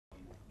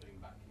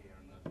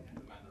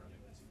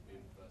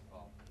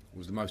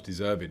was the most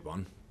deserved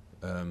one.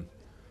 I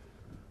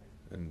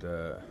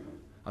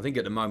think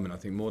at the moment, I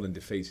think more than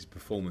defeats is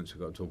performance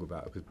we've got to talk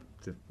about, because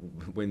the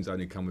wins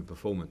only come with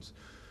performance.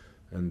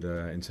 And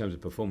in terms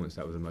of performance,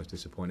 that was the most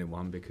disappointing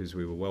one, because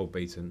we were well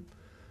beaten.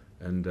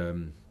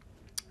 And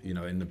you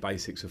know, in the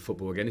basics of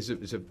football, again,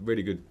 it's a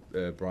really good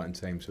Brighton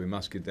team, so we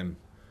must give them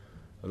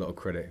a lot of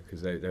credit,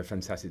 because they're a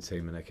fantastic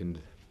team and they can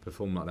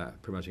perform like that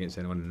pretty much against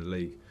anyone in the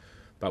league.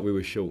 But we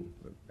were short,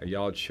 a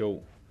yard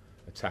short,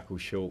 a tackle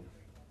short,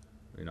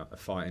 you know, a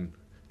fighting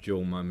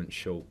duel moment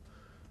short.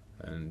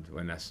 And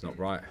when that's not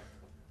right,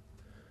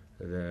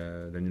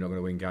 then you're not going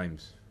to win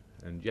games.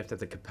 And you have to have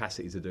the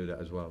capacity to do that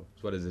as well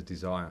as the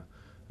desire.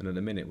 And at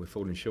the minute, we're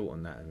falling short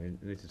on that, and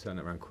we need to turn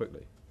it around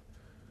quickly.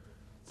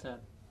 Sam.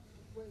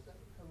 Where's that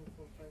coming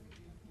from, Frank?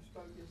 You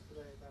spoke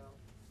yesterday about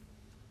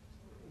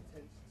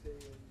intensity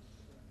and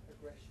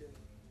aggression,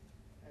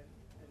 and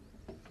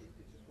it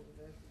just wasn't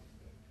there for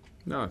you.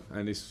 No,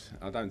 and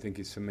I don't think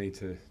it's for me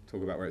to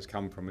talk about where it's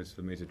come from. It's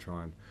for me to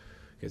try and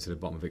get to the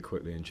bottom of it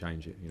quickly and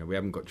change it. You know, we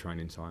haven't got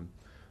training time,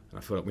 and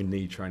I feel like we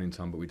need training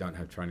time, but we don't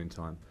have training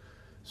time.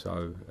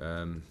 So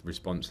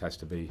response has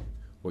to be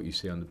what you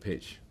see on the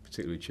pitch,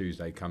 particularly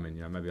Tuesday coming.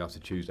 You know, maybe after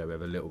Tuesday we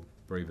have a little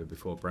breather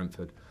before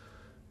Brentford.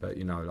 But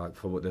you know, like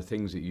for what the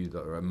things that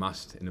are a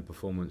must in a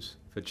performance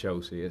for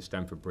Chelsea at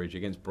Stamford Bridge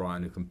against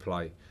Brighton, who can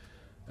play,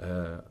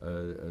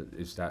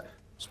 is that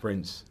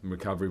sprints and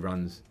recovery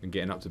runs and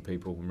getting up to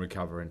people and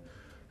recovering,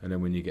 and then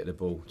when you get the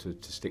ball to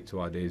stick to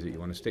ideas that you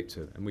want to stick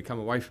to. And we come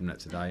away from that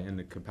today, and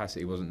the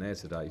capacity wasn't there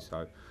today.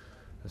 So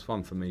that's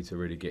one for me to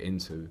really get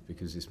into,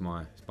 because it's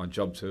my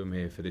job to. I'm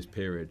here for this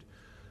period.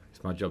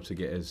 It's my job to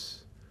get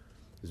as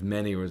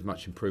many or as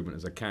much improvement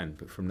as I can.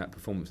 But from that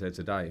performance there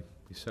today,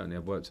 you certainly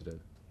have work to do.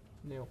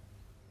 Neil.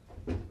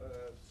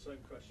 Same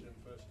question,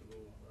 first of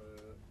all.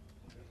 Who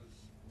was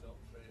not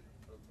fit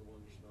of the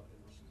ones not in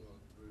the squad?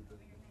 Ruben,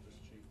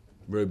 just cheap.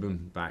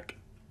 Ruben back.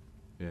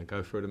 Yeah,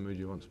 go through them. Who do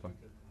you want to back?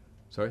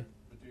 Sorry?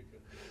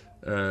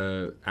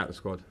 Paducah. Out the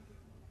squad. Okay.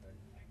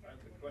 And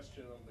the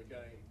question on the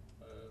game,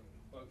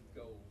 both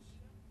goals,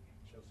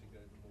 Chelsea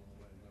gave the ball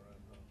away in their own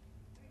half.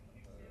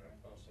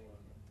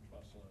 Barcelona,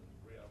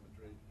 Real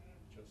Madrid,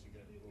 Chelsea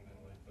gave the ball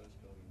away, first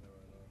goal in their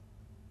own half.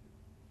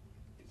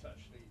 It's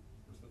actually,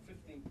 was the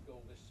 15th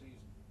goal this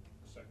season,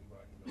 the second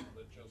Brighton goal,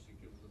 that Chelsea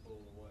give the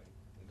ball away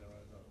in their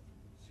own half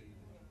this season.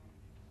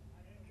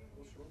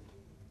 What's wrong?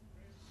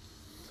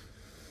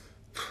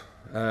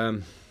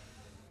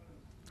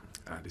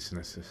 Listen,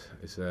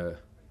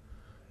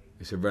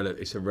 it's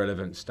a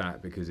relevant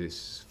stat, because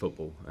it's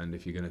football, and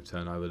if you're going to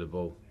turn over the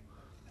ball,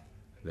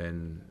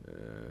 then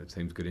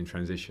teams good in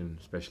transition,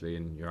 especially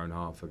in your own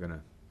half, are going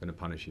to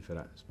punish you for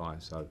that spy.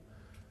 So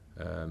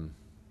I'm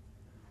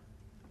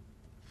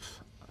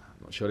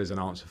not sure there's an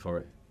answer for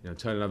it. You know,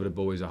 turning over the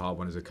ball is a hard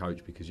one as a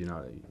coach, because you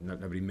know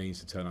nobody means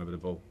to turn over the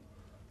ball.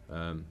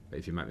 But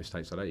if you make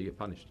mistakes like that, you get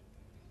punished.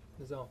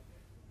 Nazar.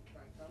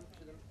 Frank, how much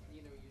of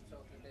you were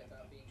talking a bit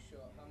about being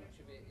short. How much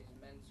of it is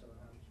mental and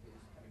how much of it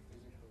is kind of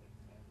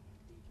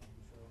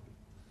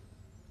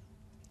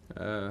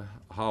physical?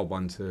 Hard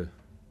one to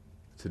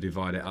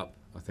divide it up,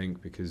 I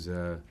think, because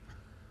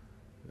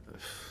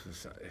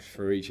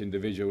for each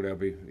individual there'll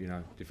be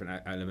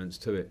different elements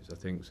to it. I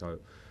think so.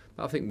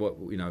 But I think what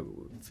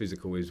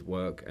physical is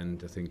work,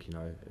 and I think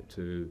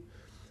to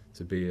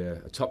be a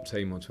top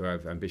team, or to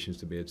have ambitions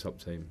to be a top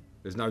team,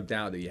 there's no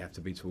doubt that you have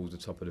to be towards the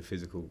top of the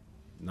physical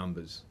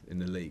numbers in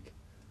the league.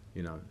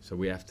 So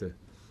we have to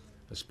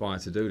aspire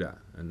to do that,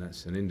 and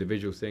that's an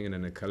individual thing and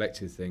then a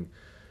collective thing.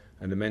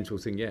 And the mental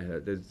thing,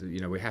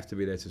 we have to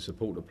be there to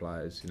support the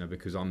players,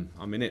 because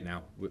I'm in it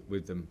now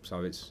with them,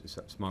 so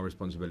it's my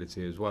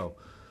responsibility as well.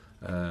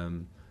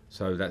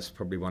 So that's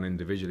probably one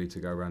individually to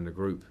go around the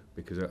group,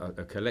 because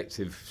a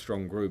collective,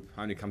 strong group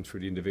only comes through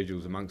the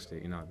individuals amongst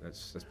it.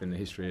 That's been the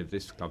history of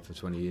this club for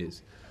 20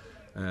 years.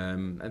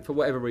 And for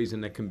whatever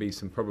reason, there can be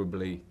some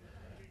probably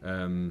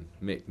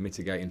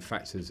mitigating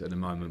factors at the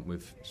moment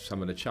with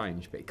some of the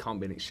change, but it can't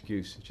be an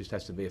excuse. It just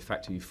has to be a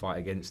factor you fight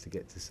against to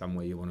get to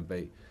somewhere you want to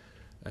be.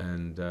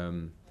 And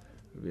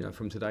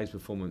from today's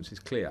performance, it's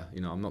clear.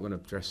 I'm not going to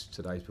dress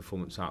today's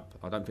performance up.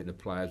 I don't think the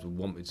players would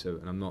want me to,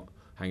 and I'm not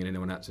hanging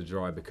anyone out to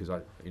dry, because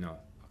I can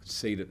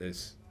see that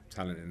there's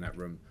talent in that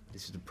room.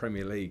 This is the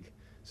Premier League,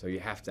 so you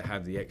have to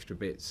have the extra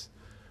bits,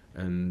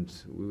 and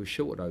we were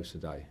short of those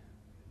today.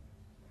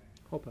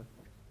 Hopper.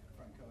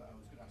 Frank, I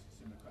was going to ask a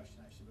similar question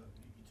actually, but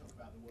you talk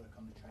about the work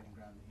on the training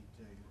ground that you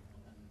do,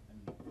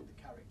 and the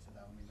character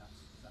though. I mean,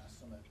 is that a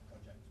summer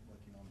project,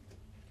 working on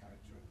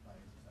character of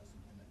players? Is that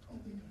something that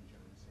probably done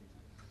during the season?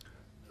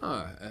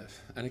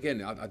 And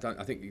again,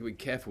 I think you be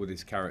careful with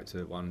this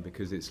character one,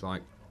 because it's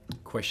like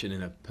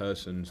questioning a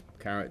person's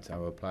character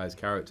or a player's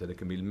character. There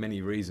can be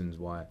many reasons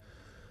why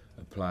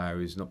a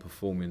player is not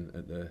performing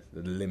at the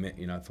limit,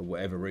 for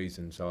whatever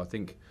reason. So I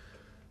think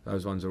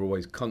those ones are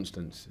always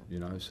constants,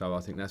 So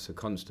I think that's a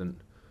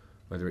constant,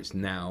 whether it's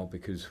now,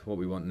 because what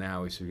we want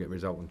now is to get a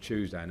result on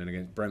Tuesday and then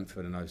against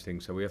Brentford and those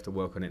things. So we have to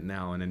work on it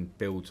now and then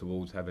build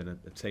towards having a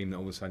team that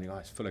all of a sudden,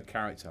 it's full of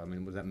character. I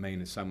mean, what does that mean?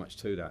 There's so much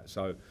to that.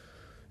 So,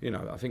 you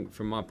know, I think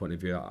from my point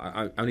of view,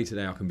 only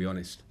today I can be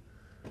honest.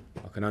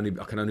 I can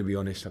only be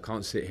honest. I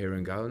can't sit here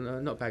and go, no,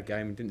 not a bad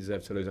game, didn't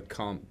deserve to lose. I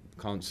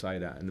can't say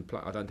that, and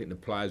I don't think the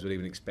players would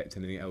even expect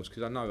anything else,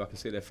 because I can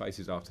see their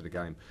faces after the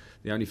game.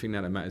 The only thing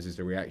that matters is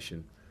the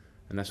reaction,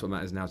 and that's what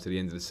matters now to the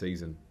end of the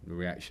season, the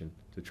reaction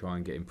to try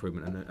and get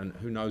improvement. And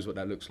who knows what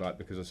that looks like,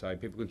 because I say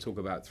people can talk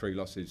about 3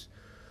 losses.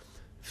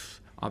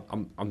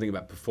 I'm thinking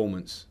about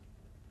performance,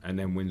 and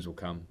then wins will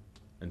come.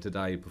 And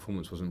today,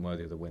 performance wasn't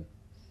worthy of the win.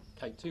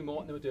 Okay, 2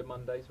 more, and then we'll do it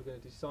Mondays. We're going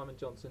to do Simon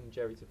Johnson and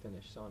Jerry to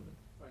finish. Simon.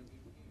 Frank,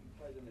 you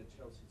played in a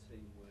Chelsea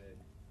team where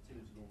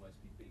teams would almost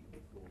be beaten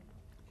before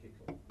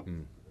kick-off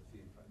with a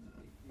few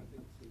factors. Do you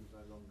think the team's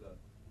no longer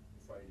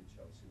afraid of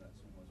Chelsea, and that's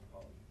almost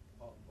part of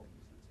the problem,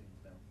 is the team's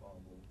now far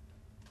more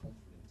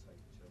confident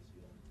taking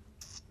Chelsea on?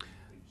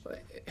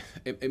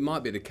 It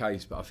might be the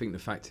case, but I think the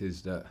fact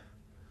is that,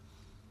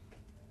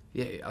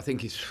 yeah, I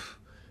think it's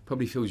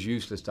probably feels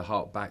useless to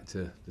hark back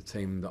to the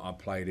team that I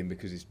played in,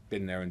 because it's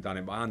been there and done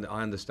it. But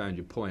I understand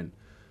your point.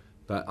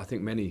 But I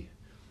think many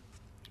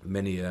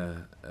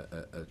a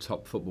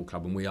top football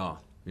club, and we are,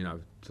 you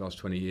know, the last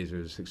 20 years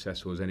are as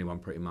successful as anyone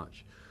pretty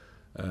much.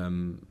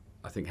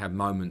 I think have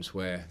moments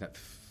where that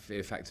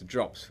fear factor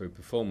drops through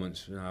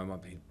performance. You know, it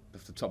might be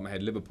off the top of my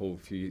head Liverpool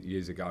a few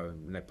years ago,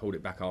 and they pulled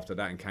it back after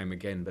that and came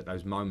again. But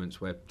those moments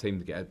where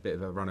teams get a bit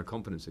of a run of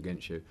confidence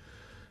against you,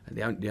 and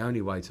the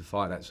only way to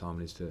fight that,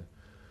 Simon, is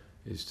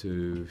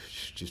to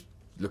just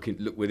look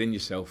within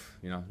yourself.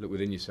 You know, look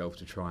within yourself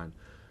to try and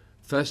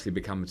firstly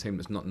become a team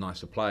that's not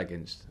nice to play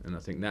against. And I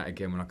think that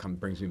again,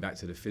 brings me back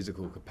to the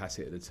physical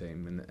capacity of the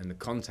team and the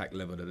contact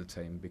level of the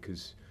team,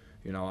 because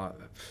you know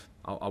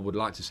I would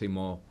like to see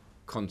more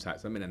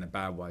contact. I mean in a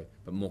bad way,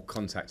 but more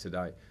contact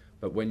today.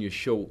 But when you're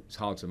short, it's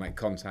hard to make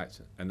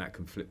contact, and that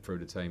can flip through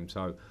the team.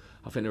 So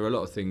I think there are a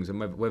lot of things, and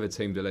whether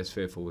teams are less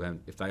fearful, then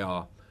if they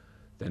are,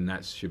 then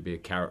that should be a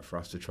carrot for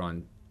us to try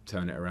and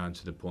turn it around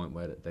to the point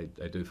where they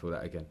do feel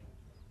that again.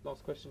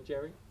 Last question,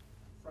 Jerry.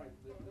 Frank,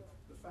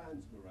 the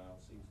fans' morale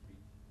seems to be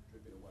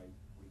dripping away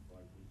week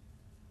by week,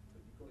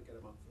 but you've got to get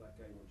them up for that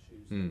game on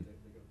Tuesday.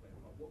 They're going to play a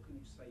part. What can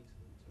you say to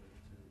them to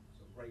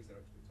sort of raise their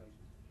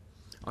expectations?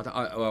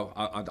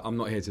 I'm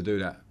not here to do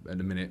that at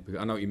the minute,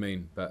 because I know what you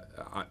mean, but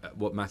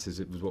what matters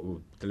is what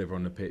we'll deliver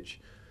on the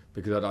pitch,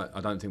 because I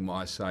don't think what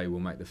I say will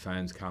make the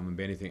fans come and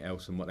be anything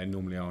else than what they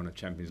normally are on a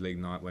Champions League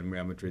night when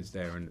Real Madrid's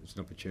there and it's an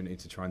opportunity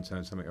to try and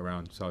turn something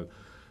around. So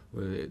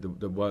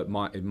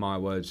in my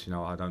words, you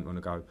know, I don't want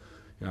to go,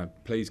 you know,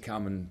 please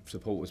come and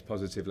support us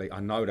positively. I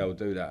know they'll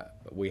do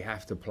that, but we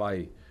have to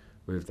play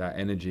with that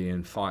energy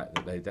and fight.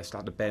 That's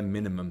like the bare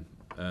minimum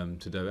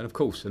to do. And of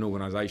course, an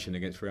organisation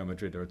against Real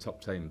Madrid, they're a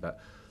top team, but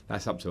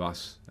that's up to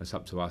us. That's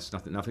up to us.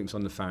 Nothing's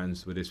on the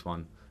fans with this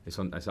one. It's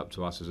up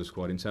to us as a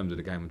squad in terms of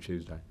the game on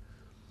Tuesday.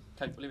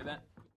 Okay, we'll leave it there.